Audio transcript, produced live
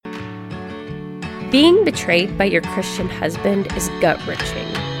Being betrayed by your Christian husband is gut-wrenching.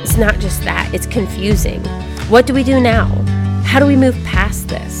 It's not just that, it's confusing. What do we do now? How do we move past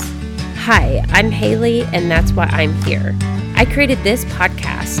this? Hi, I'm Haley, and that's why I'm here. I created this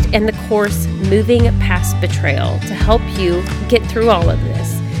podcast and the course Moving Past Betrayal to help you get through all of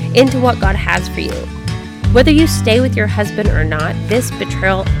this into what God has for you. Whether you stay with your husband or not, this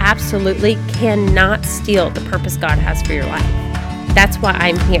betrayal absolutely cannot steal the purpose God has for your life. That's why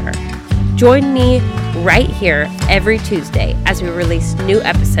I'm here. Join me right here every Tuesday as we release new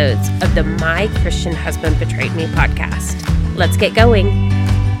episodes of the My Christian Husband Betrayed Me podcast. Let's get going.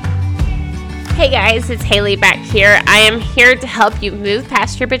 Hey guys, it's Haley back here. I am here to help you move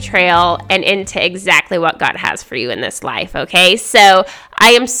past your betrayal and into exactly what God has for you in this life, okay? So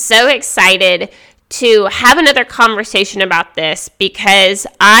I am so excited to have another conversation about this because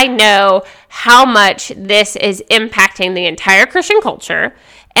I know how much this is impacting the entire Christian culture.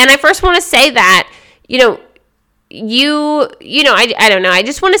 And I first want to say that, I don't know. I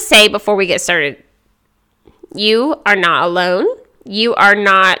just want to say before we get started, you are not alone.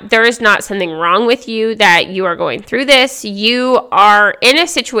 There is not something wrong with you that you are going through this. You are in a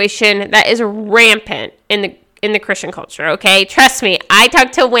situation that is rampant in the Christian culture, okay? Trust me, I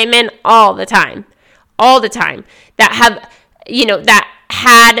talk to women all the time that have,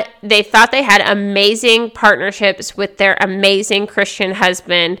 they thought they had amazing partnerships with their amazing Christian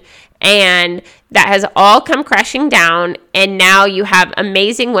husband, and that has all come crashing down, and now you have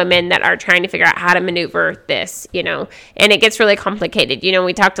amazing women that are trying to figure out how to maneuver this, and it gets really complicated.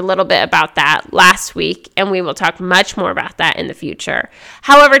 We talked a little bit about that last week, and we will talk much more about that in the future.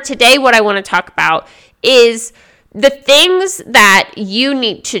 However, today what I want to talk about is the things that you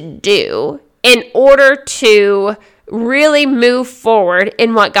need to do in order to really move forward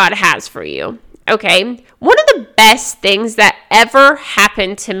in what God has for you, okay? One of the best things that ever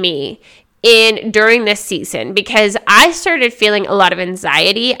happened to me during this season, because I started feeling a lot of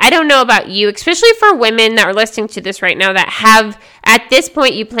anxiety. I don't know about you, especially for women that are listening to this right now that have, at this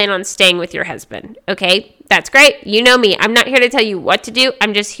point, you plan on staying with your husband, okay? That's great. You know me. I'm not here to tell you what to do.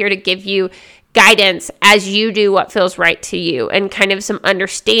 I'm just here to give you guidance as you do what feels right to you and kind of some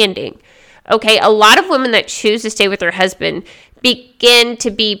understanding. Okay, a lot of women that choose to stay with their husband begin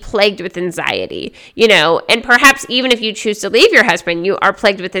to be plagued with anxiety, and perhaps even if you choose to leave your husband, you are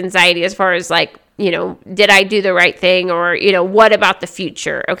plagued with anxiety as far as did I do the right thing, or, what about the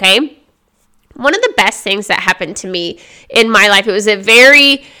future, okay? One of the best things that happened to me in my life, it was a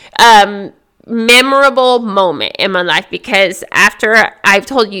very memorable moment in my life, because after I've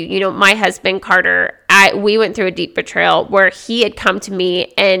told you, my husband Carter, we went through a deep betrayal where he had come to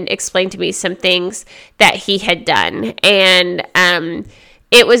me and explained to me some things that he had done, and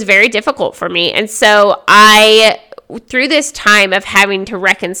it was very difficult for me. And so through this time of having to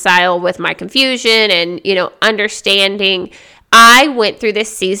reconcile with my confusion and understanding, I went through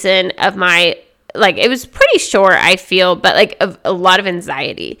this season of it was pretty short, I feel, but of a lot of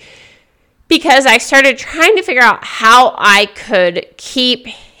anxiety, because I started trying to figure out how I could keep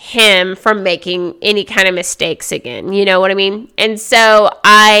him from making any kind of mistakes again. You know what I mean? And so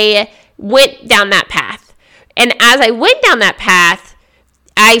I went down that path. And as I went down that path,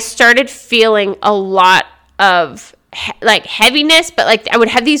 I started feeling a lot of heaviness, but I would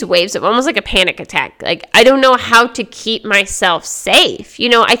have these waves of almost like a panic attack. I don't know how to keep myself safe.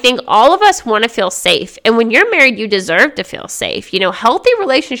 I think all of us want to feel safe. And when you're married, you deserve to feel safe. Healthy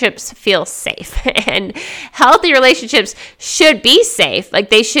relationships feel safe, and healthy relationships should be safe.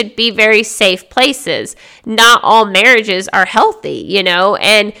 They should be very safe places. Not all marriages are healthy,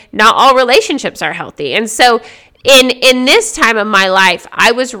 and not all relationships are healthy. And so in this time of my life,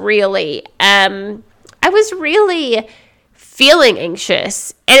 I was really feeling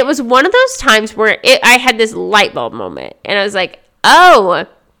anxious. And it was one of those times where I had this light bulb moment. And I was like, oh,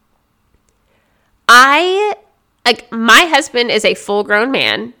 my husband is a full-grown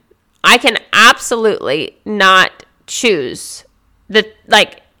man. I can absolutely not choose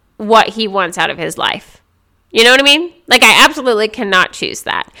what he wants out of his life. You know what I mean? I absolutely cannot choose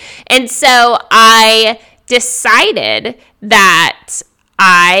that. And so I decided that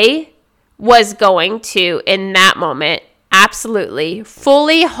I was going to, in that moment, absolutely,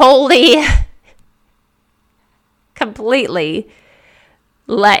 fully, wholly, completely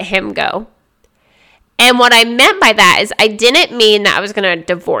let him go. And what I meant by that is I didn't mean that I was going to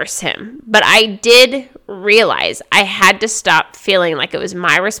divorce him, but I did realize I had to stop feeling like it was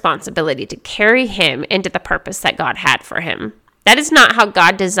my responsibility to carry him into the purpose that God had for him. That is not how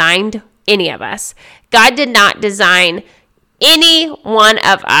God designed any of us. God did not design any one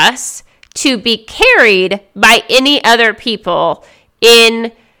of us to be carried by any other people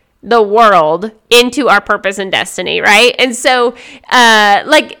in the world into our purpose and destiny, right? And so,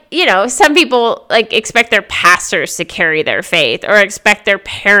 some people expect their pastors to carry their faith or expect their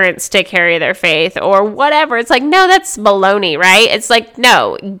parents to carry their faith or whatever. It's like, no, that's baloney, right? It's like,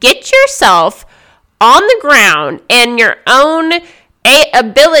 no, get yourself on the ground and your own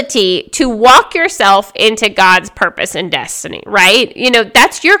ability to walk yourself into God's purpose and destiny, right?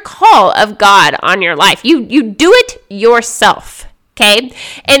 That's your call of God on your life. You do it yourself. Okay.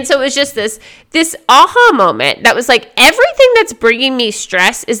 And so it was just this aha moment that was like, everything that's bringing me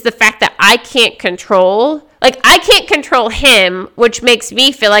stress is the fact that I can't control him, which makes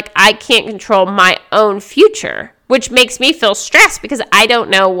me feel like I can't control my own future, which makes me feel stressed because I don't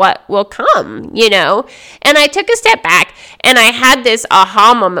know what will come, And I took a step back and I had this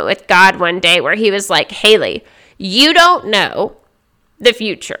aha moment with God one day where he was like, Haley, you don't know the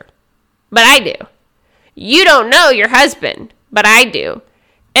future, but I do. You don't know your husband, but I do.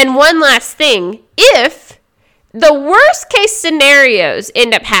 And one last thing, if the worst case scenarios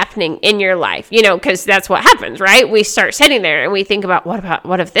end up happening in your life, because that's what happens, right? We start sitting there and we think about,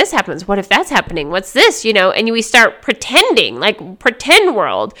 what if this happens? What if that's happening? What's this? And we start pretending, like pretend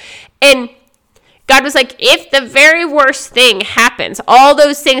world. And God was like, if the very worst thing happens, all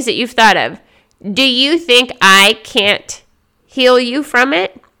those things that you've thought of, do you think I can't heal you from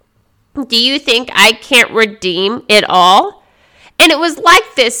it? Do you think I can't redeem it all? And it was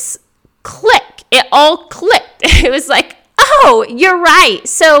like this click. It all clicked. It was like, oh, you're right.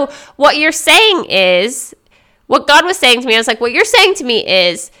 So what you're saying is, what God was saying to me, I was like, what you're saying to me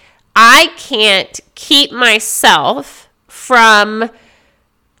is, I can't keep myself from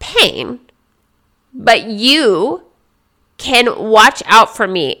pain, but you can watch out for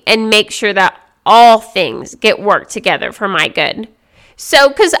me and make sure that all things get worked together for my good. So,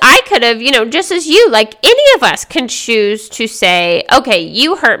 because I could have, just as you, like any of us can choose to say, okay,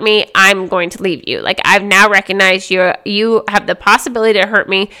 you hurt me, I'm going to leave you. Like, I've now recognized you have the possibility to hurt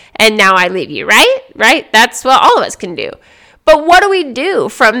me, and now I leave you, right? Right? That's what all of us can do. But what do we do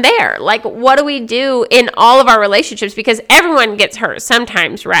from there? Like, what do we do in all of our relationships? Because everyone gets hurt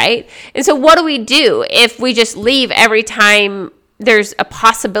sometimes, right? And so what do we do if we just leave every time there's a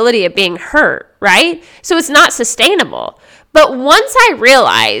possibility of being hurt, right? So it's not sustainable. But once I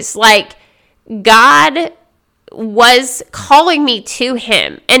realized, God was calling me to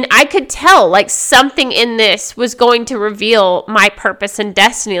him, and I could tell, something in this was going to reveal my purpose and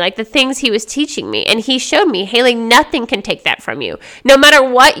destiny, the things he was teaching me. And he showed me, Haley, nothing can take that from you. No matter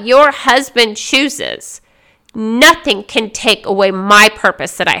what your husband chooses, nothing can take away my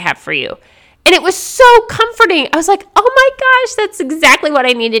purpose that I have for you. And it was so comforting. I was like, oh my gosh, that's exactly what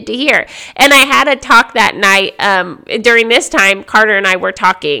I needed to hear. And I had a talk that night. During this time, Carter and I were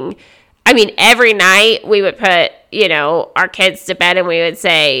talking. I mean, every night we would put, our kids to bed and we would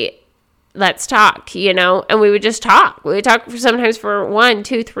say, let's talk, and we would just talk. We would talk sometimes for 1,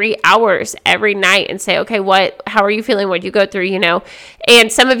 2, 3 hours every night and say, okay, how are you feeling? What'd you go through, And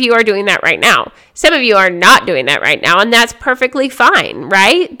some of you are doing that right now. Some of you are not doing that right now, and that's perfectly fine,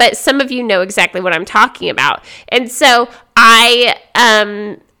 right? But some of you know exactly what I'm talking about. And so I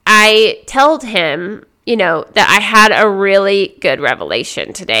told him, that I had a really good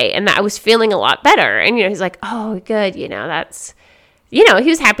revelation today and that I was feeling a lot better. And, he's like, oh, good. That's, he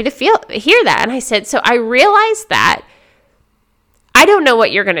was happy to hear that. And I said, so I realized that I don't know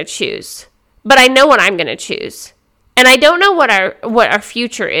what you're going to choose, but I know what I'm going to choose. And I don't know what our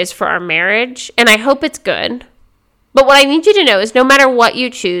future is for our marriage. And I hope it's good. But what I need you to know is no matter what you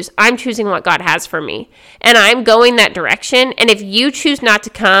choose, I'm choosing what God has for me. And I'm going that direction. And if you choose not to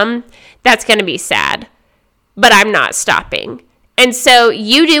come, that's going to be sad. But I'm not stopping. And so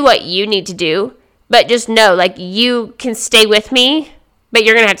you do what you need to do. But just know, you can stay with me, but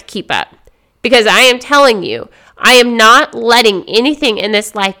you're going to have to keep up. Because I am telling you, I am not letting anything in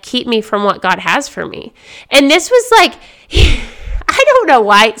this life keep me from what God has for me. And this was I don't know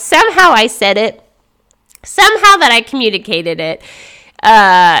why. Somehow I said it. Somehow that I communicated it.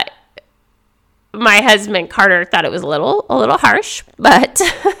 My husband, Carter, thought it was a little harsh, but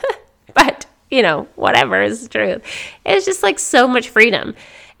whatever is the truth. It was just so much freedom.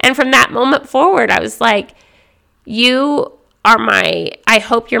 And from that moment forward, I was like, I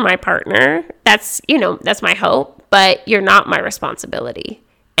hope you're my partner. That's my hope, but you're not my responsibility.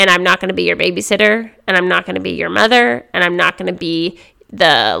 And I'm not going to be your babysitter, and I'm not going to be your mother, and I'm not going to be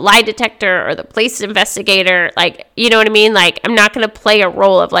the lie detector or the police investigator. You know what I mean? I'm not going to play a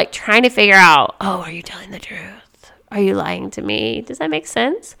role of trying to figure out, oh, are you telling the truth? Are you lying to me? Does that make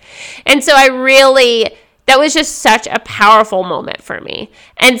sense? And so that was just such a powerful moment for me.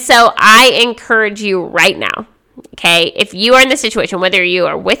 And so I encourage you right now, Okay, if you are in this situation, whether you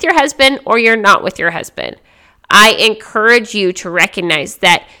are with your husband or you're not with your husband, I encourage you to recognize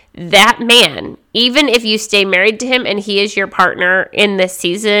that man, even if you stay married to him and he is your partner in this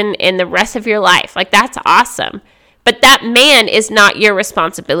season, in the rest of your life, like that's awesome. But that man is not your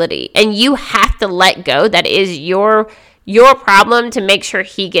responsibility, and you have to let go. That is your problem to make sure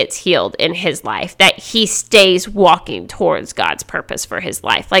he gets healed in his life, that he stays walking towards God's purpose for his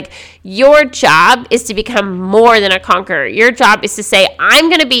life. Like, your job is to become more than a conqueror. Your job is to say, I'm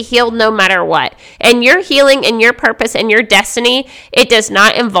going to be healed no matter what. And your healing and your purpose and your destiny, it does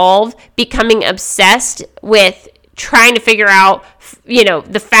not involve becoming obsessed with trying to figure out,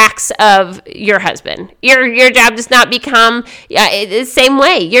 the facts of your husband. Your job does not become the same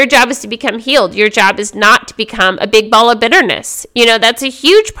way. Your job is to become healed. Your job is not to become a big ball of bitterness. That's a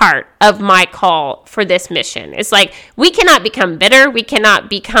huge part of my call for this mission. It's like, we cannot become bitter. We cannot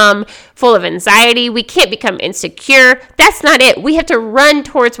become full of anxiety. We can't become insecure. That's not it. We have to run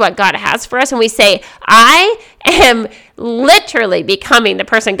towards what God has for us. And we say, I am literally becoming the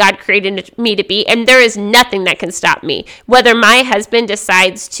person God created me to be, and there is nothing that can stop me. Whether my husband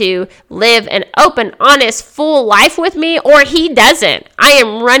decides to live an open, honest, full life with me or he doesn't, I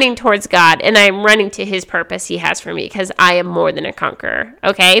am running towards God, and I am running to his purpose he has for me, because I am more than a conqueror.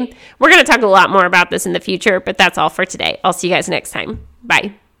 Okay? We're going to talk a lot more about this in the future, but that's all for today. I'll see you guys next time.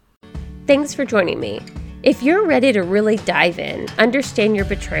 Bye. Thanks for joining me. If you're ready to really dive in, understand your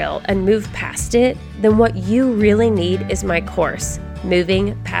betrayal, and move past it, then what you really need is my course,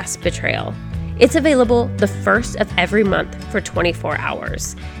 Moving Past Betrayal. It's available the first of every month for 24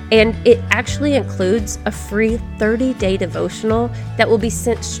 hours, and it actually includes a free 30-day devotional that will be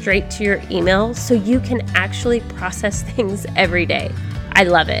sent straight to your email so you can actually process things every day. I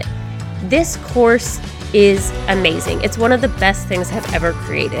love it. This course is amazing. It's one of the best things I've ever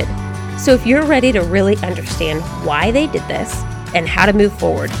created. So if you're ready to really understand why they did this and how to move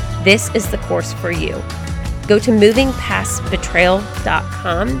forward, this is the course for you. Go to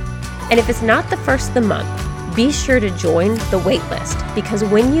movingpastbetrayal.com, and if it's not the first of the month, be sure to join the waitlist, because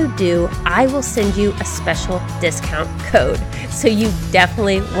when you do, I will send you a special discount code. So you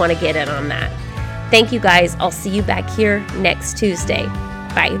definitely want to get in on that. Thank you guys. I'll see you back here next Tuesday.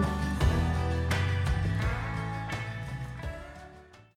 Bye.